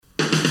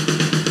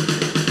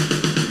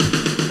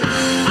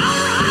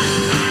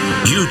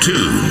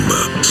YouTube,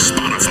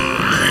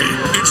 Spotify,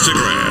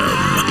 Instagram,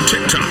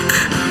 TikTok,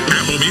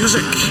 Apple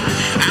Music,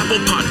 Apple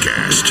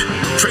Podcast,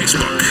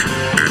 Facebook,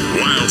 and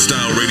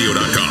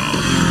WyldeStyleRadio.com.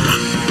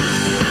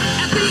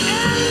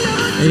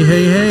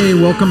 Hey,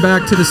 welcome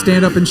back to the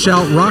Stand Up and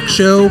Shout Rock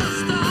Show,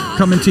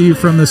 coming to you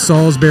from the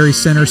Salisbury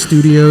Center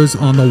studios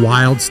on the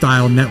Wylde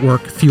Style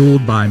Network,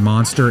 fueled by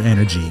Monster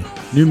Energy.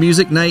 New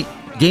music night,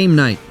 game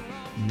night.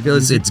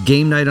 Because it's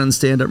game night on the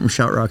Stand Up and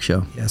Shout Rock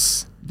Show.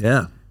 Yes.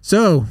 Yeah.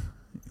 So,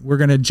 we're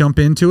going to jump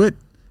into it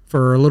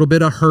for a little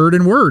bit of Heard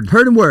and Word.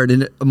 Heard and Word,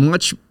 and a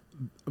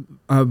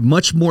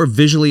much more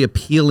visually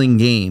appealing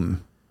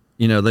game.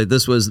 You know, like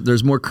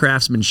there's more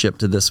craftsmanship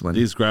to this one.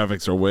 These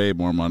graphics are way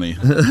more money.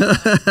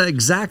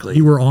 Exactly.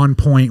 You were on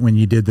point when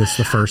you did this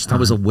the first time. I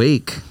was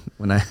awake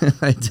when I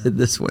did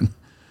this one.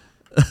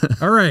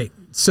 All right.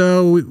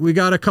 So we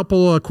got a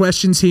couple of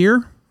questions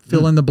here.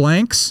 Fill in the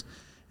blanks.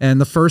 And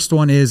the first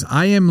one is,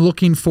 I am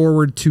looking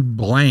forward to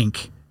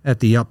blank at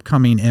the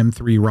upcoming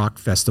M3 Rock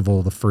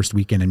Festival the first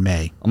weekend in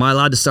May. Am I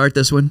allowed to start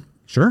this one?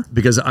 Sure.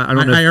 Because I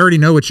don't know. I already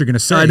know what you're going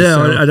to say. I know.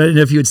 So I don't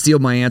know if you would steal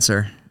my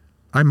answer.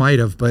 I might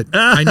have, but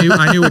I knew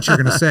what you're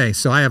going to say,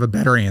 so I have a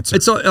better answer.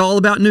 It's all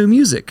about new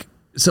music.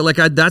 So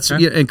that's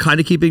and kind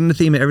of keeping the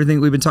theme of everything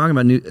we've been talking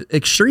about.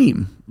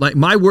 Extreme. Like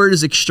my word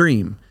is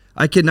extreme.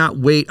 I cannot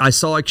wait. I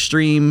saw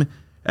Extreme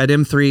at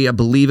M3. I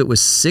believe it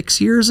was 6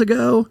 years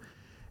ago,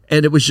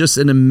 and it was just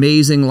an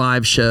amazing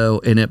live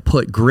show, and it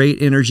put great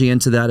energy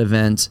into that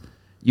event.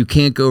 You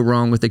can't go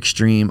wrong with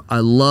Extreme. I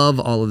love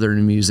all of their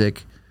new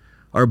music.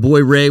 Our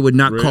boy Ray would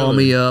not call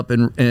me up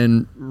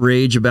and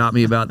rage about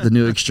me about the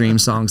new Extreme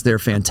songs. They're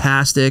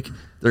fantastic.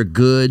 They're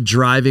good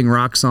driving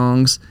rock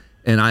songs.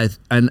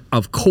 And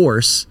of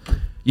course,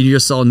 you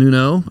just saw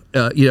Nuno,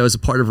 as a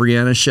part of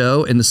Rihanna's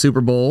show in the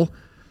Super Bowl.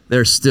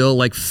 They're still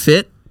like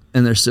fit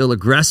and they're still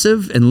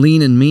aggressive and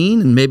lean and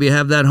mean and maybe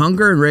have that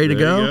hunger and ready to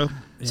go.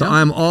 So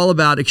I'm all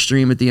about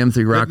Extreme at the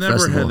M3 Rock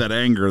Festival. Never had that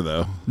anger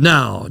though.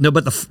 No,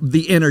 but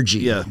the energy.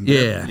 Yeah.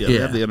 They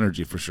have the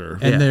energy for sure.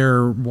 And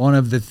they're one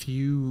of the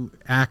few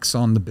acts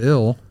on the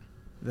bill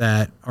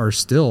that are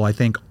still, I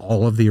think,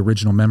 all of the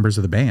original members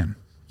of the band.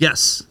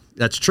 Yes,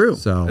 that's true.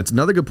 So that's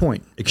another good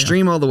point.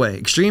 Extreme all the way.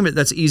 Extreme,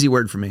 that's an easy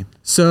word for me.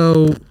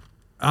 So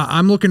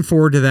I'm looking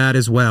forward to that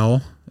as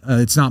well.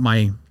 It's not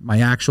my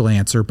actual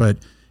answer, but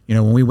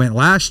when we went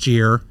last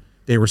year,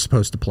 they were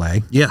supposed to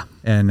play. Yeah.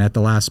 And at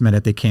the last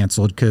minute, they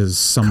canceled because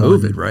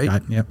someone COVID,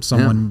 right?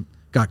 Someone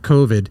got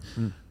COVID.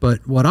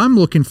 But what I'm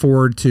looking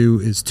forward to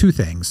is two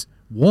things.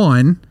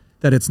 One,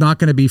 that it's not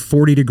going to be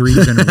 40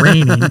 degrees and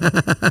raining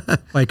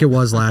like it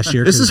was last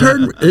year. This is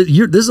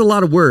this is a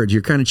lot of words.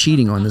 You're kind of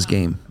cheating on this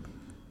game.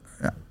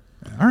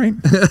 All right.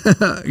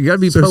 You got to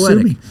be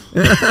poetic.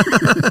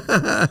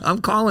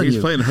 I'm calling you.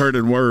 He's playing Heard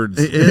and Words.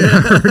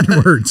 Heard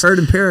and Words. Heard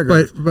and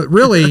paragraph. But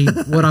really,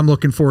 what I'm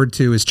looking forward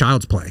to is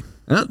Child's Play.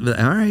 All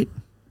right.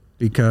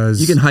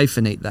 Because you can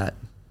hyphenate that.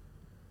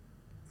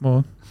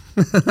 Well,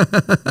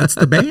 that's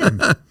the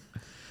band.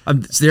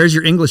 There's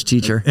your English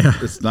teacher. Yeah.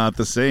 It's not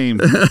the same.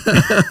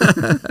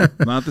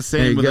 Not the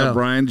same without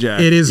Brian Jack.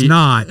 It is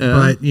not.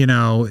 But,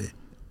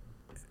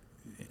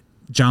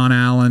 John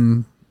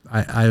Allen,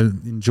 I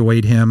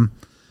enjoyed him.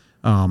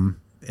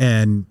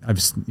 And I've,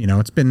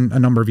 it's been a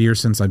number of years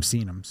since I've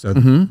seen him. So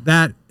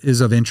that is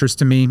of interest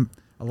to me.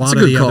 A lot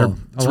of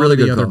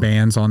the other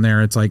bands on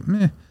there, it's like,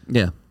 meh.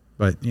 Yeah.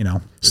 But,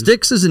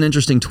 Styx is an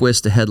interesting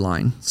twist to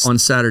headline on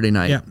Saturday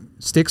night. Yeah.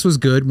 Styx was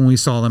good when we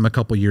saw them a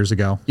couple years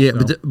ago. Yeah,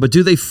 so. But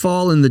do they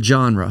fall in the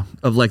genre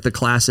of like the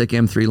classic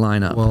M3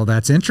 lineup? Well,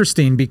 that's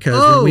interesting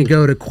because when we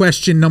go to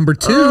question number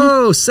 2.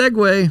 Oh,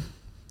 segue.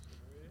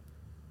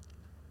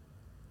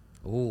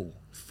 Oh.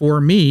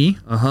 For me,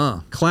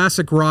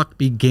 classic rock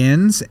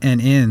begins and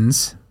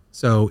ends.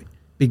 So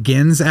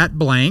begins at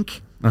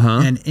blank.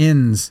 And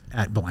ends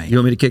at blank. You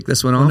want me to kick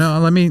this one off? No,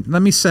 let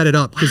me set it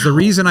up because the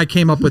reason I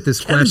came up with this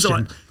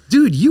question,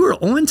 dude, you were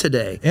on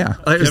today. Yeah,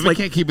 Kevin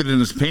can't keep it in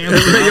his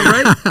pants.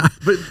 Right?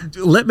 But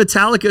let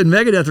Metallica and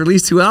Megadeth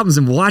release 2 albums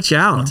and watch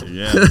out.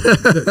 Yeah.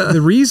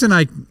 The reason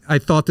I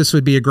thought this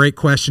would be a great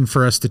question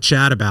for us to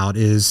chat about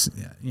is,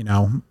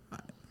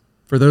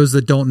 for those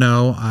that don't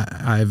know,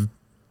 I've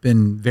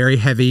been very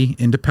heavy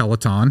into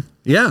Peloton.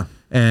 Yeah.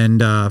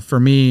 And for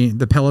me,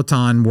 the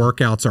Peloton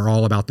workouts are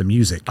all about the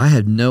music. I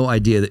had no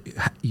idea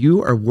that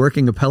you are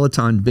working a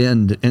Peloton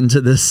bend into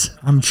this.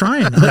 I'm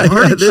trying. I've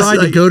already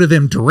tried to go to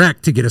them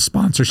direct to get a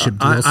sponsorship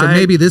deal. So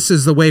maybe this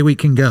is the way we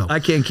can go. I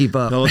can't keep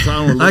up.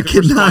 Peloton, I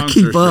cannot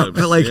keep up.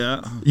 Like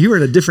you are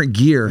in a different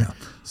gear. Yeah.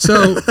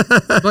 So,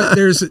 but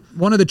there's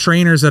one of the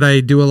trainers that I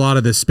do a lot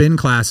of the spin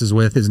classes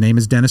with. His name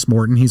is Dennis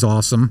Morton. He's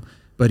awesome.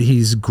 But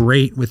he's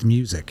great with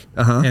music.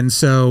 And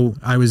so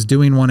I was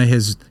doing one of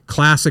his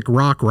classic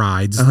rock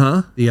rides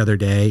the other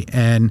day.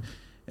 And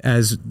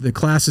as the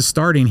class is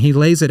starting, he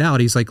lays it out.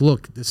 He's like,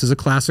 look, this is a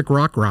classic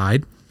rock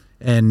ride.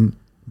 And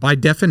by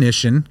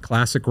definition,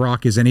 classic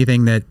rock is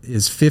anything that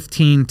is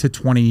 15 to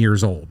 20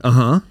 years old.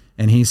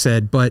 And he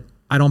said, but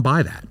I don't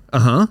buy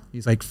that.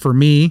 He's like, for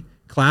me,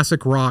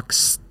 classic rock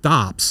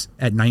stops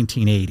at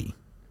 1980.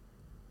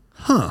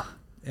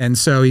 And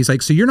so he's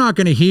like, so you're not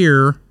going to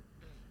hear.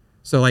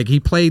 So like he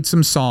played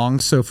some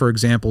songs. So for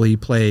example, he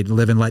played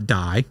Live and Let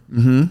Die,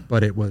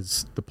 but it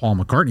was the Paul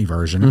McCartney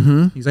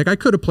version. He's like, I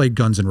could have played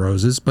Guns N'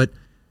 Roses, but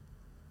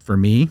for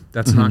me,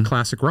 that's not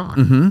classic rock.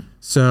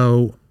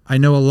 So I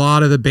know a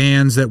lot of the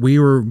bands that we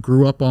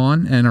grew up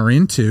on and are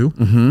into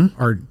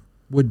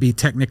would be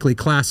technically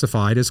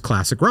classified as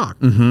classic rock.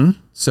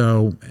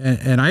 So,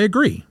 and I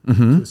agree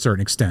to a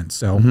certain extent.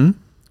 So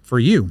for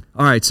you.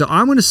 All right. So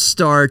I'm going to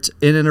start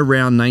in and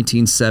around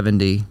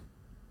 1970,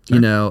 you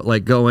know,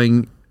 like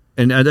going,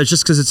 and that's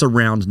just because it's a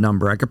round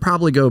number. I could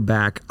probably go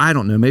back. I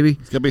don't know. Maybe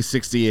It's gonna be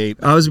 68.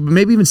 I was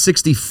maybe even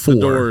 64. The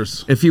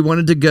Doors. If you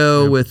wanted to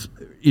go with,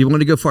 you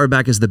want to go far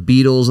back as the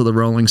Beatles or the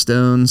Rolling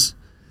Stones.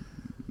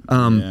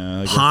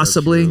 I guess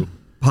Possibly. that's true.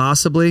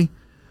 Possibly.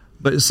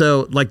 But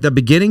so like the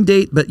beginning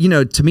date, but you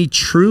know, to me,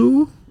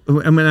 true.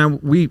 I mean,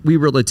 we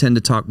really tend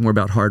to talk more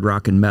about hard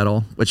rock and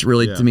metal, which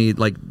really to me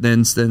like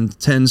then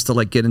tends to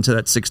like get into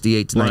that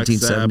 68 to Black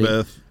 1970.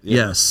 Sabbath,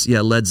 Yes,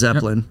 yeah, Led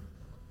Zeppelin,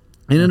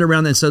 in and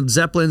around then. So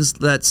Zeppelin's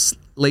that's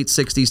late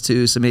 60s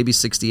too, so maybe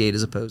 68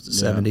 as opposed to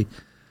 70.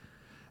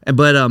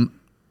 But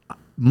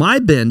my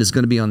bend is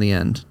going to be on the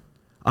end.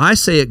 I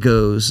say it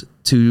goes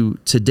to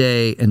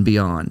today and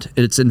beyond.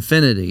 It's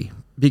infinity,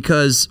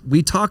 because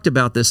we talked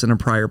about this in a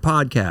prior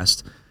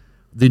podcast.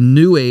 The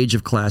new age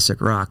of classic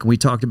rock. And we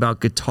talked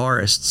about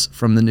guitarists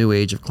from the new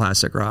age of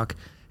classic rock.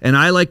 And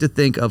I like to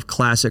think of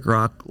classic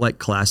rock like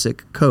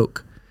classic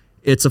Coke.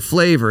 It's a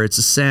flavor, it's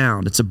a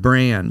sound, it's a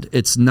brand.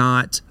 It's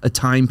not a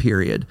time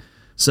period.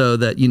 So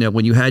that, you know,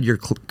 when you had your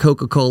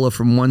Coca-Cola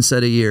from one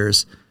set of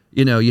years,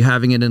 you know, you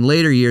having it in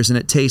later years and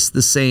it tastes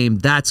the same.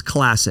 That's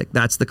classic.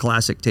 That's the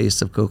classic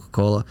taste of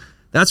Coca-Cola.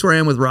 That's where I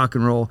am with rock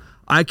and roll.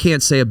 I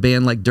can't say a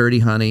band like Dirty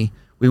Honey.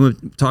 We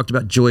talked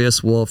about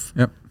Joyous Wolf,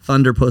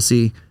 Thunder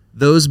Pussy.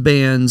 Those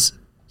bands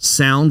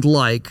sound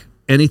like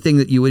anything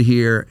that you would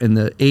hear in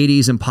the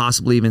 80s and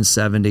possibly even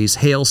 70s.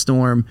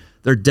 Hailstorm,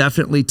 they're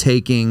definitely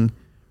taking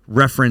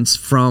reference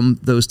from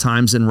those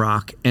times in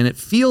rock, and it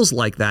feels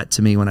like that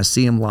to me when I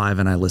see them live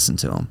and I listen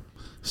to them.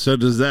 So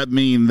does that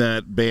mean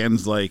that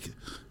bands like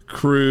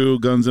Crew,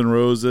 Guns N'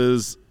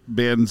 Roses,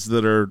 bands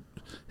that are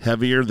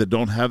heavier that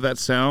don't have that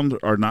sound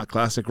are not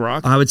classic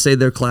rock? I would say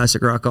they're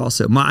classic rock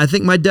also. I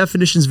think my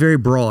definition is very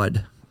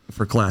broad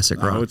for classic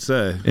rock. I would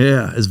say.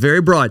 Yeah, it's very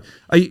broad.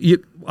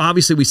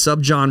 Obviously, we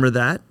subgenre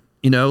that,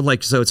 you know,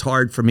 like, so it's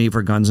hard for me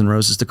for Guns N'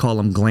 Roses to call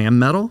them glam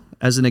metal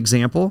as an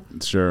example.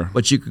 Sure.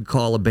 But you could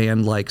call a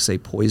band like, say,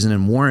 Poison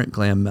and Warrant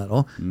glam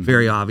metal,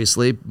 very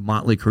obviously.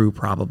 Motley Crue,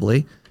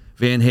 probably.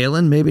 Van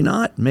Halen, maybe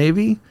not,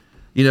 maybe.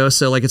 You know,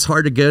 so like it's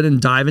hard to get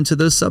and dive into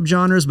those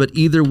subgenres, but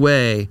either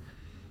way,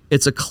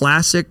 it's a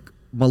classic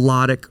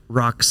melodic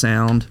rock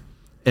sound.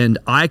 And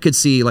I could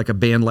see like a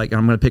band like,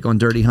 I'm going to pick on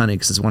Dirty Honey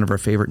because it's one of our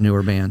favorite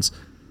newer bands,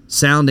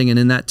 sounding and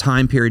in that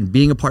time period,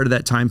 being a part of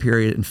that time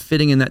period and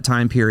fitting in that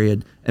time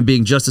period and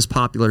being just as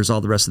popular as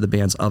all the rest of the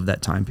bands of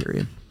that time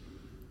period.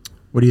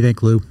 What do you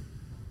think, Lou?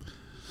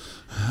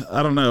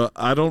 I don't know.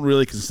 I don't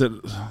really consider,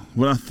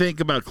 when I think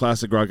about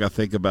classic rock, I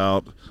think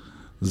about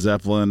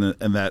Zeppelin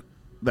and that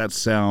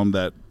sound,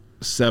 that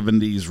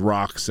 70s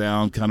rock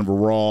sound, kind of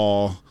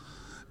raw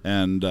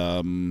and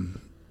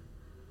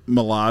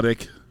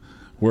melodic.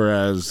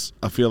 Whereas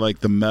I feel like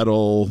the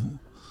metal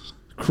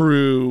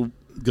Crew,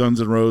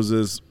 Guns N'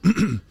 Roses,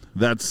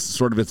 that's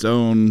sort of its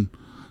own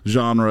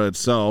genre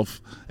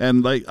itself.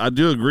 And like I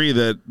do agree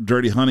that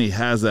Dirty Honey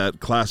has that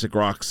classic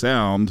rock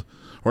sound,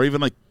 or even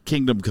like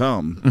Kingdom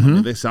Come. I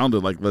mean, they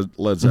sounded like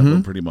Led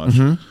Zeppelin pretty much.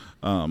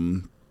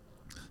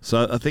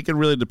 So I think it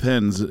really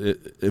depends.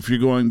 If you're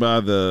going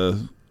by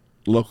the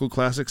local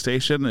classic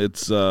station,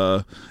 it's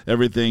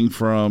everything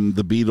from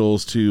the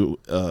Beatles to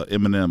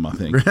Eminem, I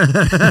think.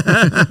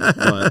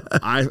 But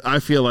I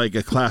feel like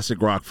a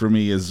classic rock for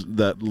me is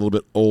that little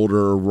bit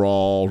older,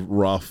 raw,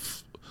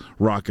 rough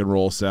rock and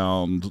roll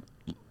sound,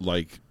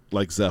 like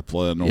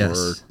Zeppelin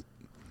or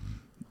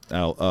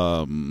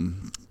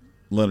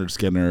Leonard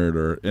Skinner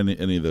or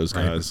any of those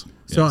guys.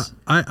 So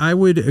I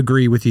would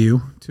agree with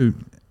you too,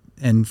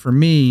 and for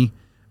me,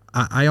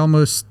 I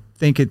almost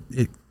think it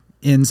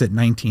ends at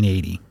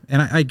 1980.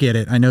 And I get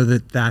it. I know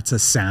that that's a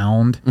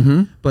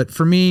sound. But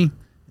for me,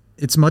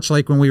 it's much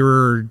like when we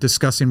were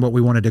discussing what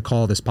we wanted to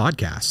call this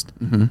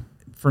podcast.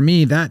 For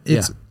me, that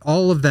it's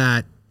all of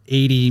that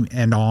 80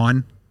 and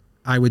on,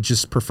 I would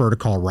just prefer to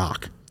call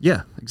rock.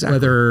 Yeah, exactly.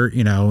 Whether,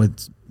 you know,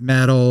 it's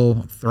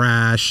metal,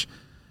 thrash,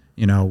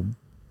 you know,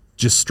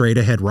 just straight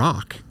ahead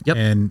rock. Yep.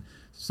 And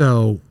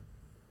so,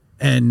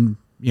 and,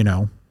 you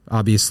know,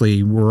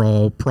 obviously we're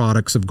all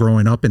products of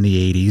growing up in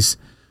the 80s.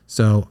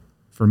 So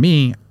for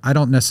me, I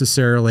don't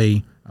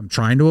necessarily, I'm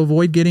trying to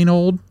avoid getting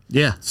old.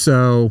 Yeah.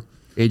 So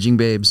aging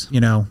babes, you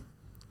know,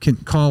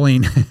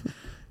 calling,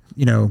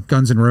 you know,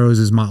 Guns N'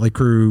 Roses, Motley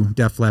Crue,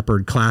 Def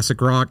Leppard, classic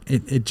rock,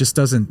 it just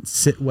doesn't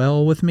sit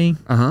well with me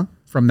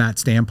from that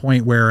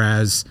standpoint.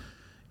 Whereas,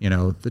 you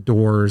know, the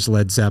Doors,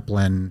 Led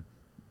Zeppelin,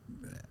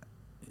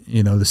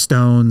 you know, the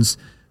Stones,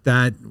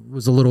 that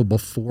was a little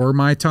before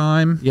my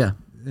time. Yeah.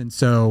 And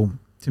so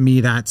to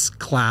me, that's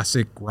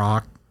classic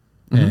rock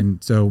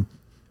And so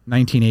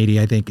 1980,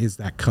 I think, is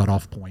that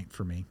cutoff point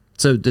for me.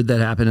 So did that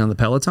happen on the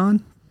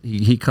Peloton?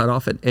 He cut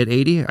off at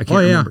 80? I can't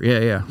remember.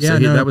 Yeah. So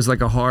that was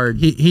like a hard...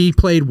 He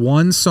played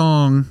one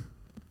song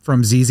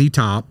from ZZ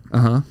Top.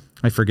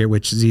 I forget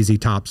which ZZ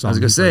Top song. I was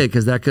going to say,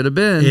 because that could have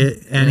been.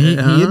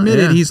 He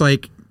admitted, he's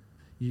like,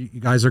 you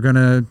guys are going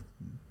to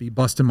be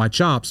busting my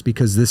chops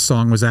because this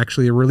song was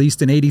actually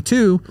released in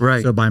 82.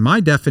 Right. So by my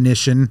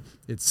definition,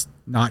 it's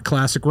not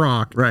classic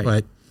rock. Right.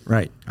 But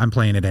right. I'm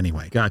playing it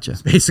anyway. Gotcha.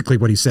 That's basically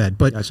what he said.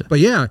 But Gotcha. But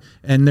yeah,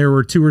 and there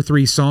were 2 or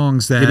 3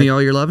 songs that... Give Me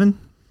All Your Lovin'?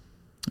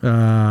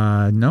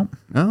 No.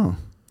 Oh.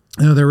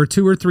 No, there were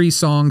 2 or 3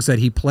 songs that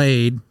he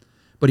played,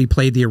 but he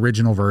played the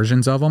original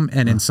versions of them.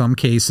 And in some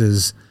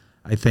cases,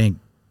 I think,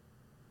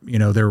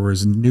 there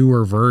was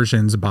newer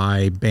versions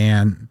by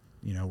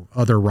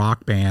other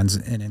rock bands,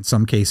 and in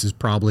some cases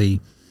probably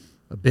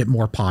a bit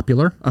more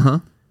popular.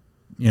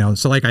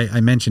 So like I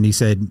mentioned, he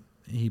said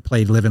he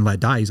played Live and Let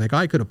Die. He's like,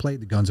 I could have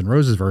played the Guns N'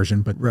 Roses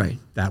version, but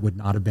that would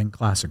not have been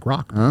classic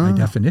rock by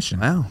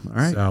definition. Wow. All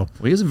right. So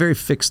he has a very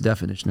fixed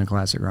definition of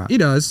classic rock. He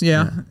does,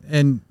 yeah.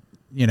 And,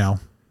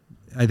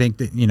 I think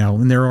that,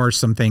 and there are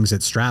some things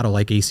that straddle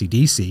like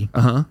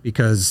AC/DC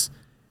because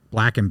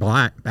Back in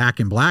Black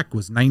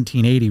was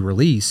 1980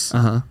 release.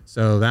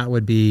 So that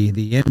would be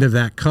the end of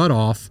that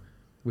cutoff,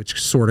 which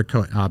sort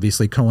of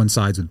obviously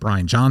coincides with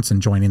Brian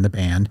Johnson joining the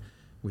band,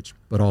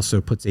 but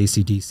also puts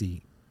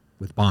AC/DC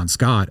with Bon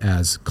Scott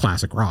as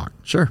classic rock.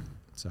 Sure.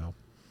 So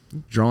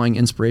drawing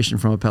inspiration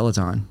from a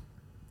Peloton.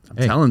 I'm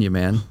telling you,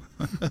 man.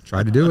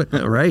 Try to do it.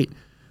 Right.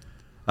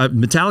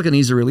 Metallica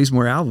needs to release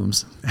more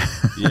albums.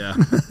 Yeah.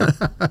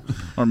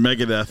 Or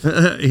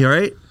Megadeth. You all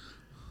right?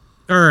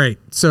 All right.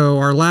 So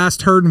our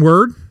last heard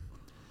word,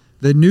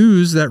 the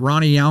news that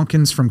Ronnie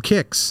Younkins from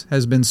Kix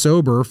has been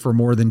sober for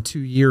more than 2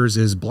 years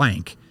is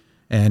blank.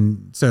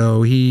 And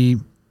so he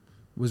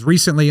was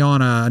recently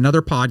on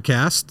another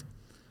podcast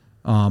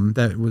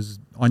that was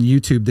on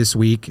YouTube this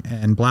week,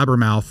 and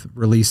Blabbermouth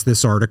released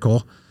this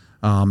article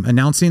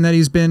announcing that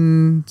he's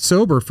been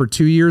sober for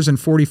 2 years and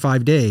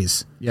 45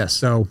 days. Yes.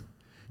 So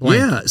blank.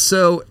 Yeah.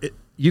 So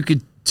you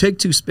could take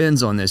 2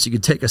 spins on this. You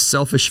could take a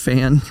selfish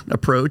fan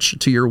approach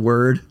to your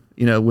word,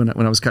 when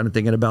I was kind of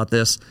thinking about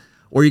this,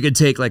 or you could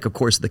take, like, of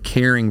course, the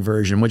caring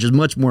version, which is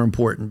much more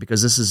important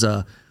because this is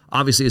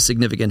obviously a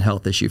significant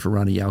health issue for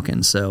Ronnie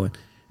Younkins.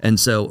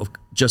 So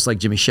just like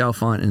Jimmy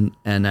Chalfant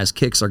and as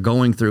Kix are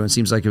going through, and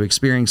seems like you've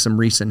experienced some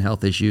recent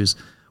health issues,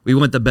 we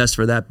want the best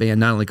for that band,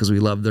 not only because we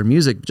love their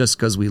music, just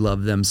because we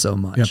love them so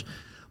much. Yep.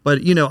 But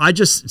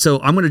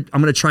I'm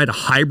gonna try to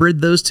hybrid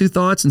those 2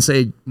 thoughts and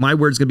say my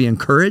word's gonna be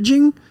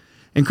encouraging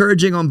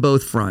on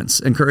both fronts.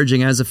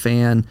 Encouraging as a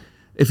fan.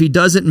 If he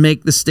doesn't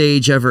make the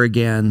stage ever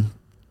again,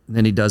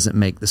 then he doesn't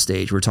make the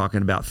stage. We're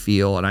talking about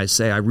feel, and I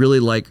say I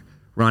really like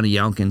Ronnie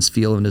Younkins'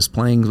 feel in his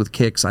playing with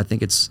Kix.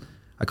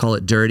 I call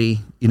it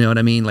dirty. You know what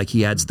I mean? Like,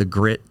 he adds the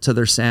grit to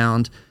their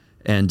sound,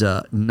 and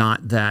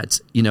not that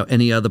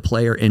any other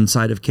player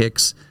inside of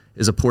Kix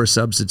is a poor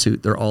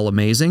substitute. They're all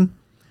amazing.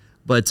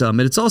 But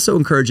and it's also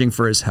encouraging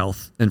for his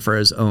health and for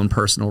his own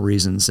personal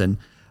reasons. And,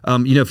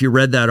 if you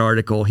read that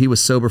article, he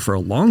was sober for a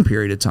long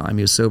period of time.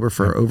 He was sober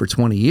for over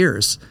 20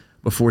 years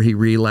before he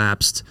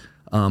relapsed.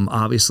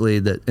 Obviously,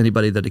 that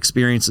anybody that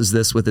experiences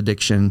this with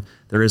addiction,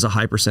 there is a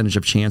high percentage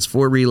of chance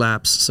for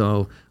relapse.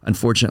 So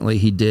unfortunately,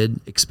 he did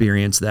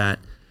experience that,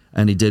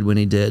 and he did when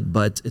he did.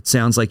 But it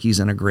sounds like he's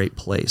in a great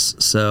place.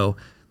 So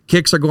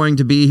Kix are going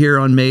to be here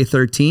on May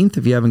 13th.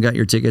 If you haven't got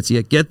your tickets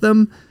yet, get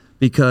them,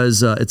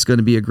 because it's going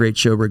to be a great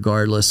show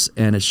regardless,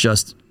 and it's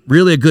just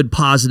really a good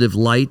positive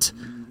light.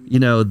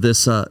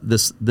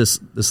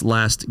 This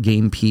last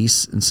game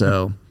piece, and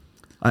so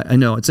I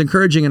know it's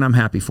encouraging, and I'm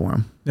happy for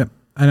him. Yep,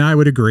 and I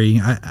would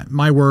agree.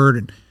 My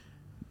word,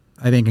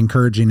 I think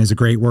encouraging is a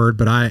great word,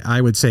 but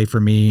I would say for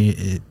me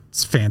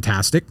it's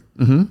fantastic,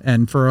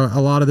 and for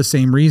a lot of the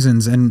same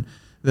reasons. And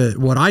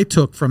what I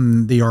took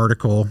from the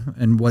article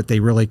and what they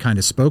really kind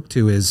of spoke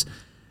to is,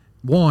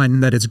 one,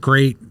 that it's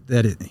great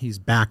that he's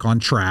back on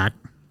track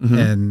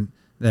and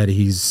that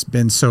he's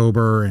been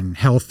sober and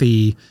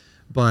healthy,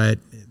 but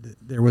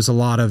there was a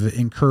lot of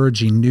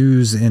encouraging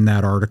news in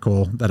that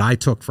article that I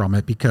took from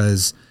it,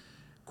 because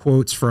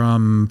quotes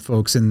from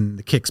folks in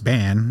the Kix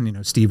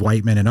band, Steve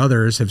Whiteman and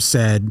others, have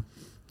said,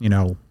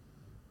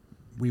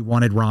 we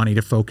wanted Ronnie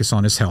to focus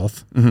on his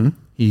health.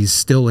 He's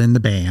still in the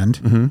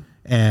band.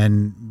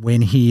 And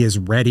when he is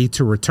ready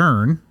to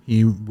return,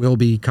 he will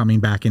be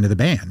coming back into the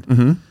band.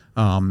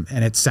 And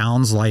it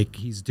sounds like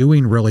he's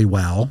doing really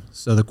well.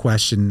 So the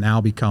question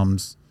now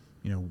becomes,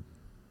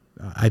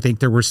 I think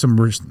there were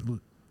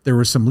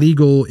some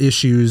legal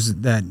issues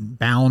that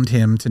bound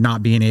him to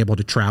not being able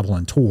to travel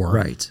and tour,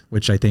 right?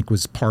 Which I think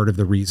was part of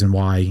the reason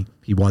why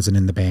he wasn't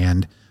in the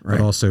band, right.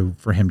 But also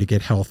for him to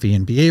get healthy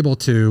and be able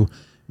to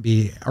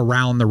be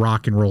around the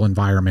rock and roll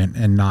environment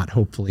and not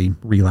hopefully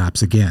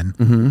relapse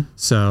again.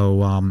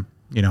 So,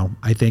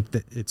 I think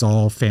that it's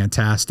all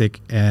fantastic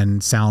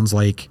and sounds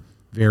like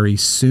very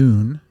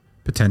soon,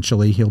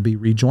 potentially, he'll be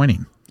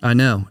rejoining. I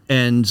know.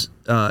 And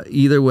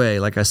either way,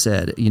 like I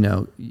said,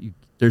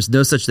 There's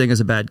no such thing as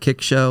a bad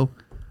kick show.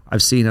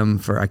 I've seen them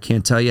for I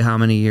can't tell you how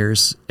many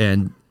years,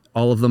 and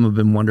all of them have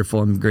been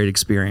wonderful and great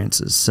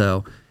experiences.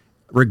 So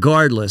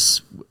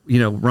regardless,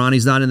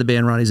 Ronnie's not in the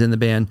band, Ronnie's in the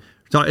band.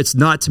 It's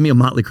not, to me, a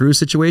Motley Crue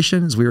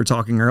situation, as we were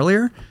talking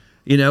earlier,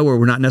 where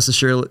we're not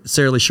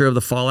necessarily sure of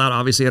the fallout.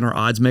 Obviously, in our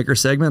odds maker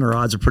segment, our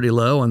odds are pretty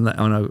low on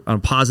a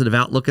positive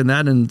outlook in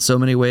that in so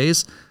many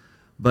ways.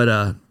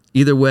 But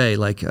either way,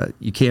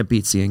 you can't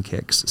beat seeing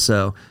Kicks.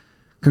 So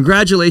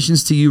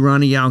congratulations to you,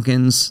 Ronnie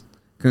Younkins.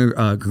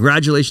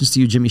 Congratulations to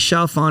you, Jimmy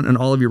Chalfant, on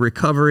all of your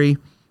recovery.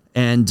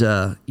 And,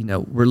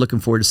 we're looking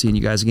forward to seeing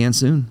you guys again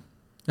soon.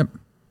 Yep.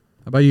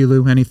 How about you,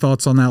 Lou? Any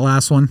thoughts on that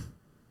last one?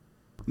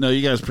 No,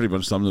 you guys pretty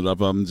much summed it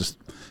up. I'm just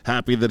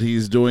happy that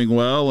he's doing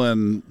well,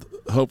 and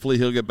hopefully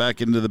he'll get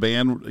back into the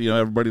band.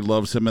 Everybody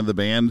loves him in the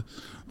band.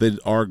 They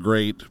are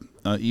great,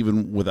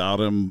 even without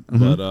him.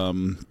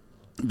 Mm-hmm. But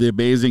the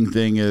amazing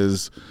thing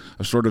is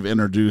I've sort of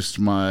introduced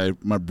my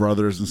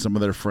brothers and some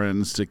of their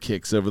friends to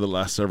Kicks over the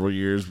last several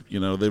years.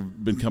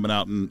 They've been coming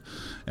out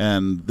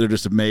and they're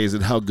just amazed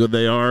at how good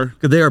they are.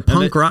 They are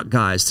punk rock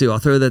guys too. I'll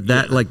throw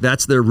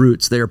that's their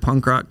roots. They are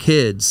punk rock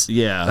kids.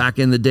 Yeah, back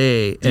in the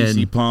day,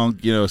 DC punk,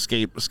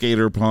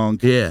 skater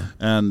punk. Yeah,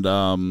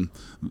 and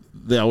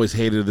they always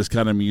hated this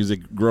kind of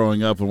music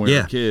growing up when we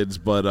were kids,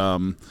 but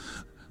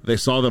they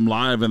saw them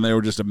live and they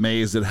were just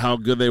amazed at how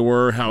good they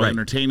were, how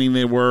entertaining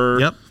they were.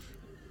 Yep.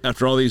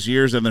 After all these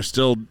years, and they're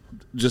still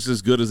just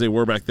as good as they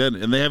were back then.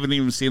 And they haven't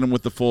even seen them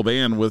with the full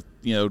band, with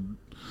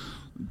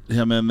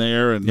him in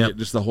there and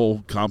just the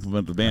whole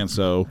complement of the band.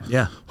 So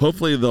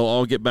hopefully they'll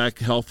all get back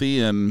healthy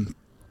and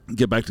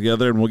get back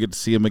together, and we'll get to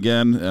see him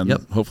again, and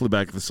hopefully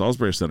back at the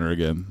Salisbury Center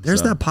again.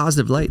 There's that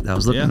positive light that I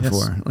was looking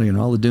for.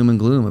 All the doom and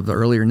gloom of the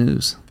earlier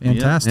news.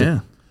 Fantastic. Yeah.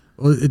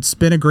 Well, it's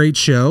been a great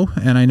show,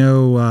 and I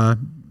know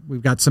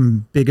we've got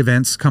some big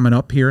events coming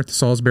up here at the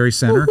Salisbury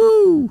Center.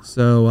 Woo-hoo!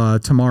 So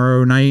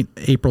tomorrow night,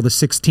 April the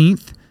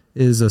 16th,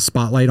 is a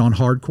spotlight on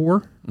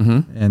hardcore.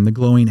 Mm-hmm. And the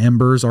Glowing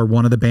Embers are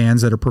one of the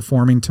bands that are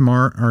performing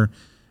tomorrow, or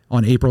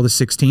on April the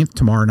 16th,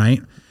 tomorrow night.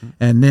 Mm-hmm.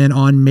 And then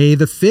on May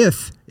the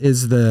 5th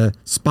is the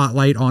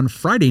spotlight on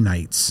Friday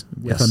nights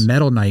with a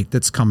metal night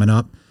that's coming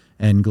up.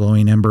 And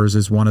Glowing Embers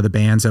is one of the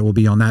bands that will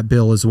be on that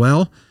bill as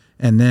well.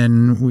 And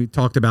then we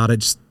talked about it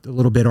just a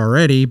little bit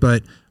already,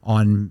 but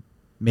on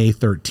May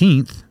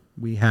 13th,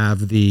 we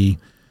have the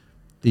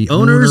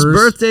Owner's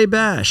Birthday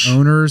Bash.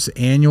 Owner's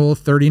annual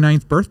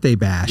 39th birthday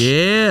bash.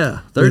 Yeah,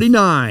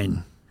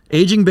 39.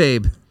 Aging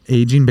Babe.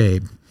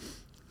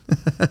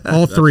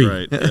 All three.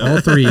 Right.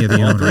 All three of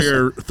the owners. All three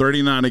are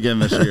 39 again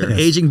this year.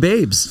 Aging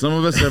Babes. Some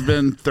of us have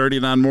been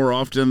 39 more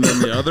often than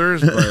the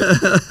others,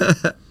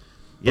 but...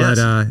 Yes.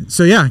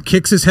 But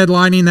Kicks is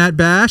headlining that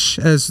bash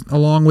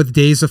along with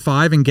Days of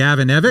Five and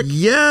Gavin Evick.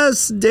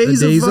 Yes,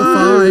 Days of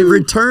Five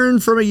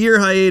returned from a year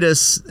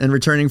hiatus and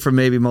returning from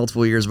maybe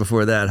multiple years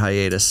before that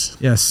hiatus.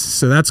 Yes,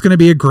 so that's going to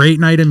be a great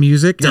night of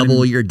music.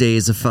 Double your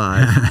Days of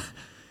Five.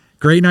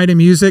 Great night of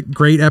music,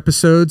 great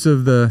episodes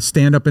of the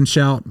Stand Up and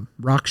Shout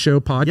Rock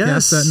Show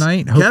podcast that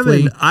night.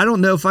 Hopefully, Kevin, I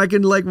don't know if I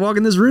can walk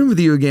in this room with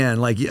you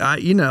again.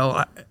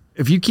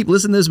 If you keep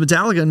listening to those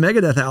Metallica and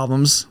Megadeth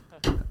albums,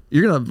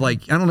 you're gonna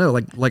like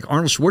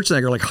Arnold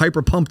Schwarzenegger,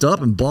 hyper pumped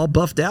up and ball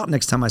buffed out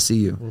next time I see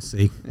you. We'll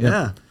see.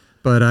 Yeah.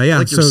 But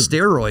your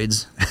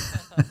steroids.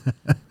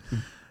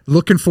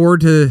 Looking forward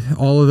to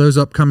all of those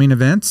upcoming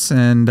events,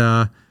 and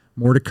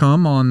more to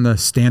come on the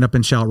Stand Up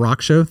and Shout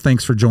Rock Show.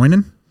 Thanks for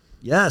joining.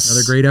 Yes.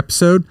 Another great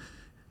episode.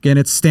 Again,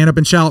 it's Stand Up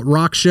and Shout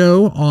Rock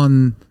Show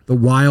on the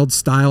Wylde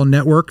Style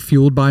Network,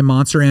 fueled by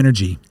Monster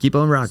Energy. Keep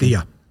on rocking. See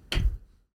ya.